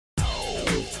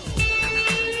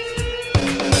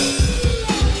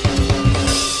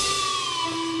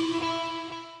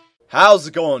How's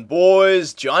it going,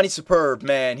 boys? Johnny Superb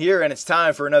Man here, and it's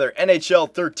time for another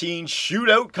NHL 13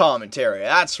 Shootout Commentary.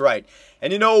 That's right.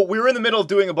 And you know, we were in the middle of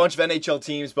doing a bunch of NHL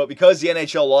teams, but because the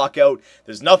NHL lockout,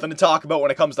 there's nothing to talk about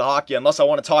when it comes to hockey, unless I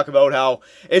want to talk about how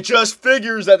it just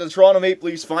figures that the Toronto Maple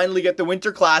Leafs finally get the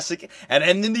Winter Classic, and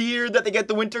then in the year that they get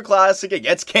the Winter Classic, it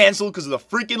gets canceled because of the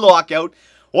freaking lockout.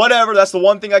 Whatever, that's the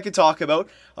one thing I could talk about,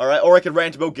 alright? Or I could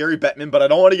rant about Gary Bettman, but I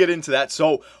don't want to get into that.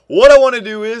 So, what I want to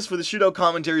do is, for the shootout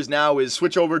commentaries now, is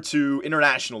switch over to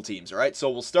international teams, alright? So,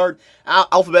 we'll start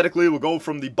alphabetically, we'll go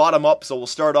from the bottom up, so we'll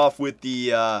start off with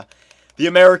the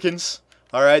Americans,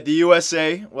 alright? The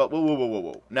USA,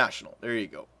 whoa, national, there you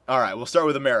go. Alright, we'll start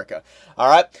with America.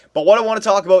 Alright, but what I want to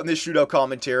talk about in this shootout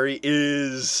commentary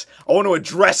is I want to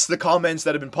address the comments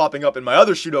that have been popping up in my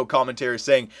other shootout commentary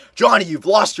saying, Johnny, you've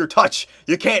lost your touch.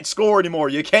 You can't score anymore.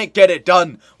 You can't get it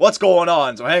done. What's going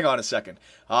on? So hang on a second.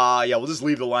 Yeah, we'll just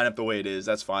leave the lineup the way it is.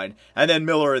 That's fine. And then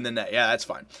Miller in the net. Yeah, that's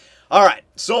fine. Alright,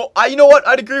 so, you know what?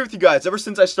 I'd agree with you guys. Ever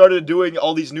since I started doing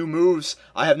all these new moves,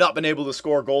 I have not been able to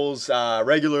score goals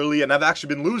regularly, and I've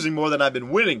actually been losing more than I've been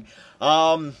winning.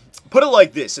 Put it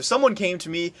like this. If someone came to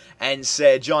me and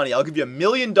said, Johnny, I'll give you $1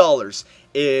 million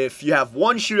if you have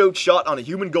one shootout shot on a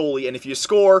human goalie, and if you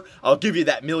score, I'll give you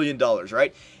that $1 million,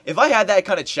 right? If I had that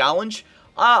kind of challenge,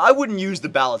 I wouldn't use the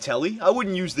Balotelli, I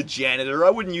wouldn't use the Janitor, I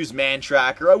wouldn't use Man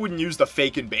Tracker, I wouldn't use the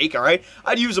Fake and Bake, alright?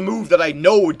 I'd use a move that I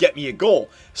know would get me a goal.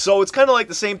 So it's kind of like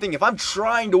the same thing. If I'm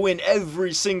trying to win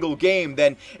every single game,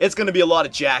 then it's going to be a lot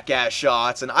of jackass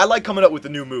shots, and I like coming up with the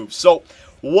new moves. So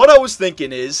what I was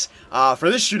thinking is,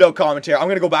 for this shootout commentary, I'm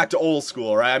going to go back to old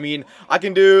school, right? I mean, I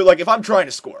can do, like, if I'm trying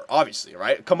to score, obviously,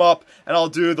 right? Come up, and I'll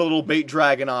do the little bait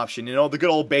dragon option, you know, the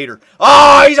good old baiter.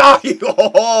 Oh, he's off!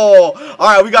 Oh,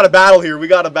 alright, we got a battle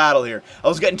here, I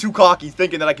was getting too cocky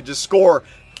thinking that I could just score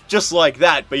just like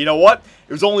that, but you know what?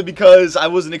 It was only because I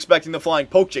wasn't expecting the flying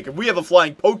poke check. If we have a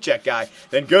flying poke check guy,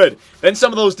 then good. Then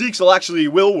some of those deeks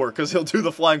will work, because he'll do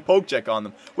the flying poke check on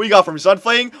them. What you got for me, son?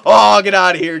 Flaying? Oh, get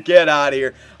out of here, get out of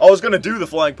here. I was going to do the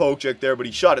flying poke check there, but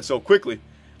he shot it so quickly.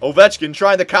 Ovechkin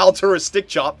trying the Kyle Turris stick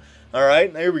chop.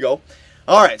 Alright, here we go.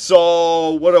 Alright,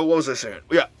 so, what was I saying?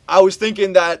 Yeah, I was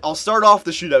thinking that I'll start off the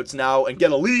shootouts now and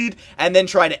get a lead, and then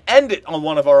try to end it on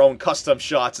one of our own custom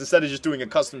shots, instead of just doing a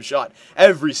custom shot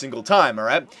every single time,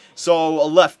 alright? So, a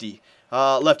lefty.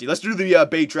 Let's do the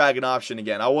bait dragon option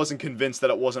again. I wasn't convinced that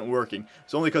it wasn't working.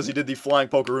 It's only because he did the flying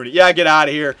pokeroonie. Yeah, get out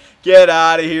of here. Get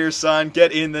out of here, son.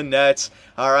 Get in the nets.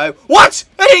 Alright. What?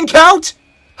 That didn't count?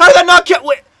 How did that not count?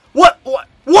 Wait, what?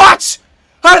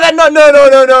 How did that not? No.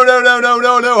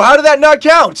 How did that not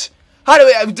count?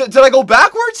 Did I go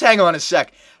backwards? Hang on a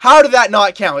sec. How did that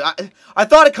not count? I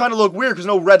thought it kind of looked weird because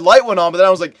no red light went on, but then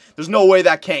I was like, there's no way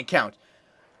that can't count.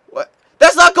 What?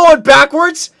 That's not going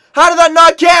backwards? How did that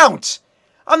not count?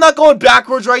 I'm not going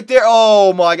backwards right there.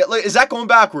 Oh my god. Is that going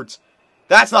backwards?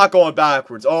 That's not going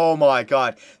backwards. Oh my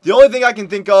god. The only thing I can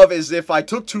think of is if I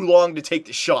took too long to take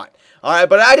the shot. Alright,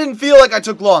 but I didn't feel like I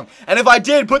took long. And if I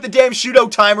did, put the damn shootout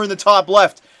timer in the top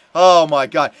left. Oh my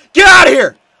god. Get out of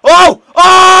here! Oh!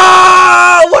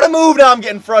 Oh! What a move! Now I'm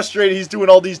getting frustrated. He's doing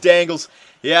all these dangles.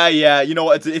 Yeah. You know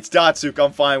what? It's Datsuk.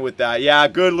 I'm fine with that. Yeah,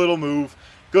 good little move.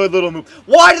 Good little move.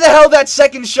 Why the hell that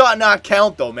second shot not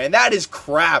count, though, man? That is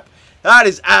crap. That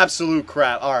is absolute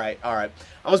crap. Alright.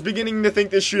 I was beginning to think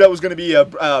this shootout was going to be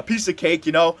a piece of cake,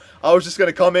 you know? I was just going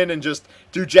to come in and just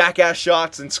do jackass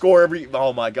shots and score every...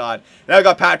 Oh, my God. Now I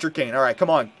got Patrick Kane. Alright, come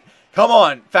on. Come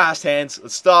on. Fast hands.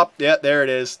 Let's stop. Yeah, there it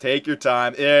is. Take your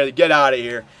time. Yeah, get out of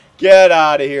here. Get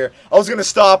out of here. I was going to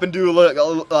stop and do a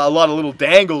lot of little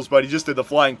dangles, but he just did the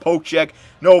flying poke check.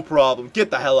 No problem. Get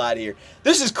the hell out of here.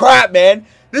 This is crap, man.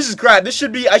 This is crap. This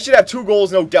should be... I should have 2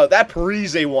 goals, no doubt. That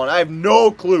Parise one, I have no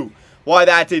clue why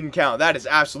that didn't count. That is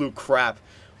absolute crap.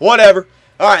 Whatever.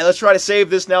 Alright, let's try to save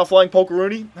this now. Flying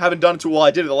pokeroonie. Haven't done it too well.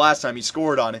 I did it the last time. He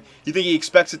scored on it. You think he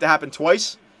expects it to happen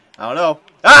twice? I don't know.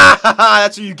 Ah!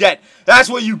 That's what you get. That's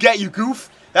what you get, you goof.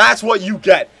 That's what you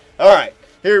get. Alright,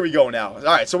 here we go now.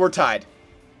 Alright, so we're tied.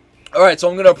 Alright, so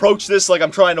I'm going to approach this like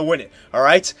I'm trying to win it.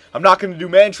 Alright? I'm not going to do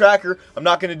man tracker. I'm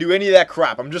not going to do any of that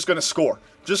crap. I'm just going to score.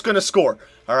 Just going to score.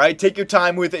 Alright? Take your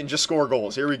time with it and just score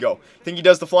goals. Here we go. Think he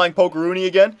does the flying pokeroonie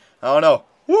again? I don't know.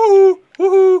 Woohoo!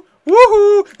 Woohoo!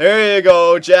 Woohoo! There you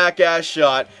go, jackass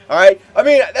shot. Alright? I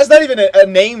mean, that's not even a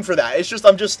name for that. It's just,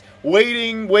 I'm just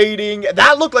waiting.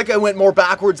 That looked like I went more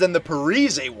backwards than the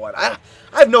Parise one. I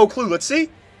have no clue. Let's see.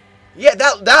 Yeah,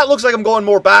 that looks like I'm going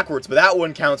more backwards, but that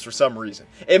one counts for some reason.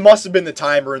 It must have been the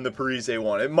timer in the Parise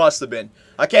one. It must have been.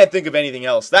 I can't think of anything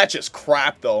else. That's just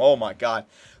crap, though. Oh, my God.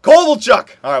 Kovalchuk!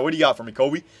 Alright, what do you got for me,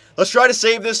 Kobe? Let's try to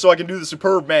save this so I can do the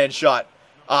superb man shot.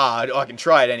 I can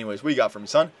try it anyways. What do you got for me,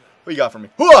 son? What you got for me?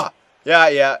 Hooah!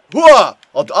 Yeah. Whoa!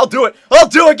 I'll do it. I'll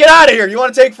do it. Get out of here. You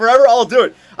want to take forever? I'll do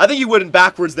it. I think he went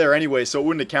backwards there anyway, so it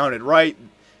wouldn't have counted, right?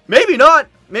 Maybe not.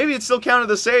 Maybe it still counted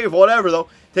the save. Whatever, though.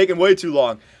 Taking way too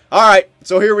long. All right,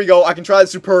 so here we go. I can try the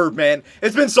superb, man.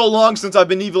 It's been so long since I've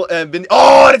been evil and been.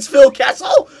 Oh, and it's Phil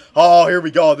Kessel. Oh, here we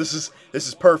go. This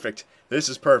is perfect. This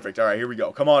is perfect. All right, here we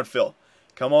go. Come on, Phil.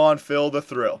 Come on, Phil. The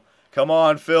thrill. Come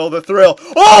on, Phil. The thrill.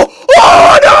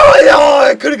 Oh,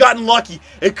 no! It could have gotten lucky.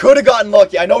 It could have gotten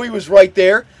lucky. I know he was right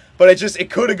there, but it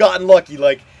could have gotten lucky.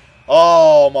 Like,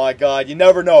 oh my God, you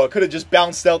never know. It could have just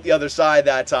bounced out the other side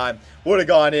that time. Would have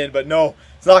gone in, but no.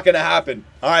 It's not going to happen.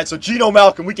 All right, so Geno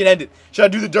Malcolm, we can end it. Should I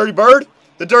do the Dirty Bird?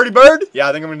 The Dirty Bird? Yeah,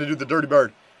 I think I'm going to do the Dirty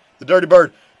Bird. The Dirty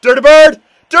Bird. Dirty Bird!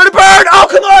 Dirty Bird! Oh,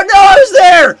 come on! No, I was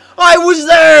there! I was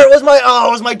there!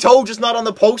 Was my toe just not on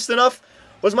the post enough?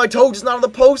 Was my toe just not on the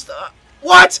post?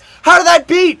 What? How did that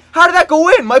beat? How did that go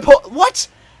in? What?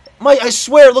 I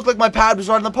swear it looked like my pad was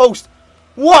right on the post.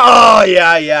 What? Oh,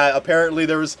 yeah. Apparently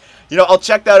there was... I'll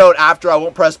check that out after. I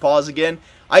won't press pause again.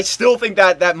 I still think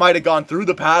that might have gone through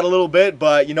the pad a little bit,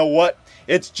 but you know what?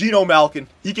 It's Geno Malkin.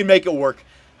 He can make it work.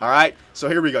 All right, so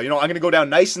here we go. I'm going to go down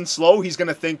nice and slow. He's going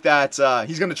to think that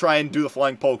he's going to try and do the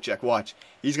flying poke check. Watch.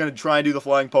 He's going to try and do the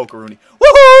flying poke, Rooney.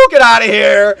 Woohoo! Get out of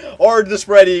here! Or the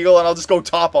spread eagle, and I'll just go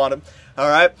top on him. All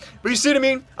right, but you see what I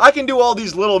mean? I can do all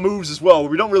these little moves as well.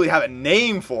 We don't really have a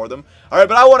name for them. All right,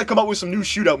 but I want to come up with some new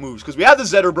shootout moves because we have the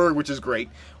Zetterberg, which is great.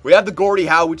 We have the Gordie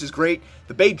Howe, which is great.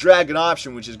 The bait dragon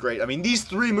option, which is great. I mean, these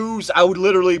three moves I would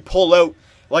literally pull out,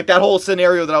 like that whole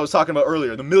scenario that I was talking about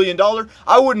earlier. The $1 million,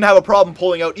 I wouldn't have a problem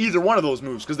pulling out either one of those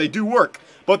moves because they do work.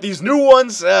 But these new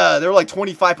ones, they're like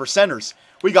 25%ers.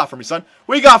 What you got for me, son?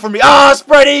 What you got for me? Ah,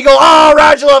 spread eagle. Ah,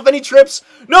 Radulov, and he trips.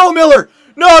 No, Miller.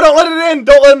 No, don't let it in.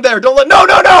 Don't let him there. Don't let... No.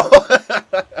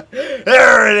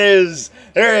 There it is.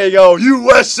 There you go.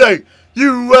 USA.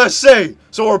 USA.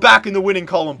 So we're back in the winning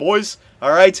column, boys.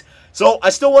 All right. So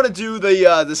I still want to do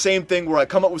the same thing where I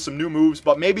come up with some new moves,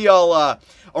 but maybe I'll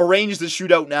arrange the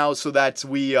shootout now so that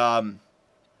we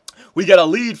get a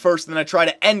lead first, and then I try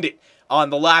to end it on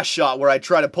the last shot where I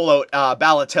try to pull out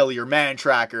Balotelli or Man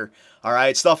Tracker. All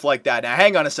right, stuff like that. Now,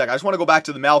 hang on a sec. I just want to go back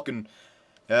to the Malkin.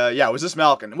 Yeah, it was this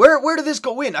Malkin. Where did this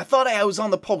go in? I thought I was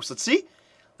on the post. Let's see.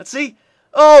 Let's see.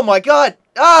 Oh, my God.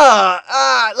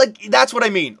 Like, that's what I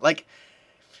mean. Like,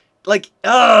 okay,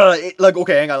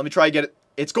 hang on. Let me try to get it.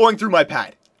 It's going through my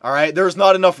pad. All right, there's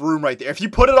not enough room right there. If you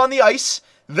put it on the ice,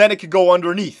 then it could go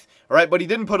underneath. All right, but he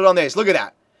didn't put it on the ice. Look at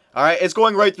that. All right, it's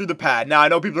going right through the pad. Now, I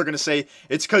know people are going to say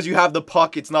it's because you have the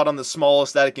puck. It's not on the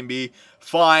smallest that it can be.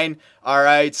 Fine. All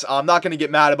right, I'm not going to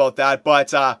get mad about that.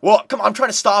 But, well, come on. I'm trying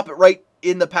to stop it right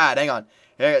in the pad. Hang on.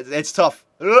 It's tough.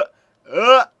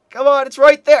 Come on, it's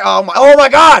right there. Oh my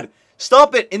God.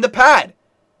 Stop it in the pad.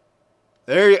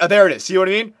 There it is. See what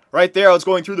I mean? Right there, I was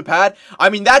going through the pad. I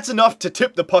mean, that's enough to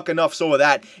tip the puck enough so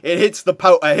that it hits the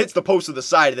post of the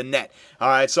side of the net. All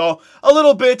right, so a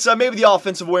little bit, maybe the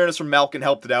offensive awareness from Malkin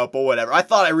helped it out, but whatever. I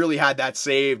thought I really had that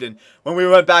saved, and when we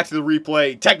went back to the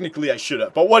replay, technically I should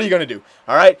have. But what are you going to do?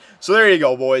 All right, so there you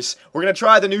go, boys. We're going to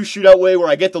try the new shootout way where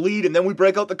I get the lead, and then we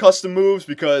break out the custom moves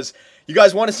because you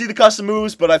guys want to see the custom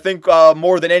moves, but I think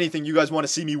more than anything, you guys want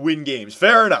to see me win games.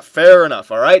 Fair enough,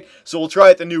 all right? So we'll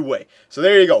try it the new way. So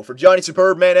there you go. For Johnny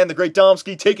Superb, man, and the Great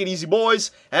Domsky, take it easy,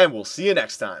 boys, and we'll see you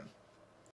next time.